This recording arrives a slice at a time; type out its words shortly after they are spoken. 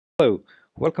Hello,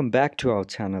 welcome back to our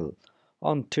channel.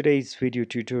 On today's video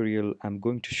tutorial, I'm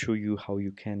going to show you how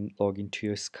you can log into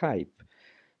your Skype.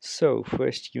 So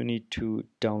first you need to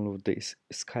download this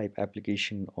Skype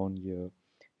application on your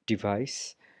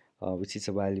device, which is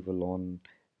available on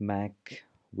Mac,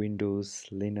 Windows,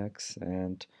 Linux,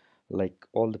 and like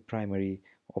all the primary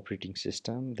operating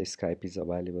system the Skype is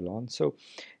available on. So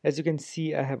as you can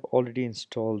see, I have already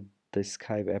installed the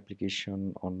Skype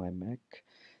application on my Mac.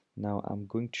 Now I'm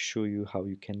going to show you how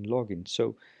you can log in.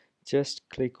 So just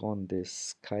click on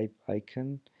this Skype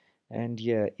icon, and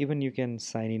yeah, even you can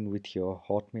sign in with your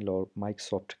Hotmail or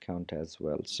Microsoft account as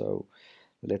well. So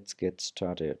let's get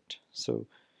started. So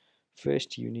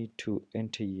first you need to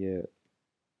enter your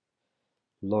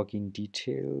login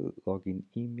detail, login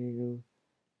email,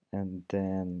 and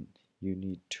then you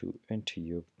need to enter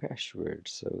your password.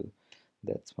 So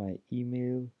that's my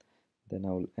email. Then I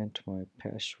will enter my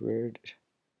password.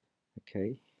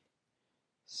 Okay,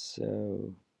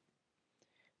 so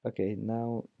okay,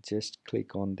 now just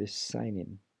click on this sign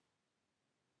in.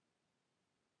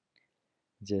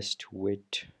 Just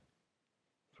wait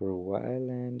for a while,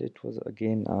 and it was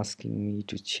again asking me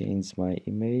to change my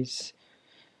image.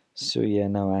 So yeah,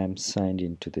 now I am signed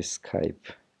into this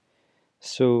Skype.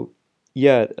 So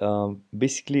yeah,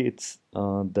 basically it's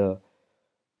the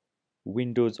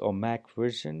Windows or Mac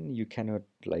version. You cannot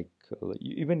like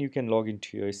even you can log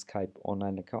into your Skype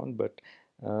online account, but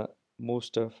uh,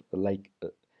 most of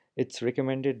it's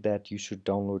recommended that you should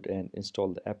download and install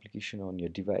the application on your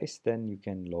device. Then you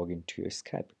can log into your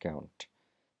Skype account.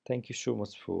 Thank you so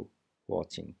much for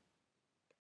watching.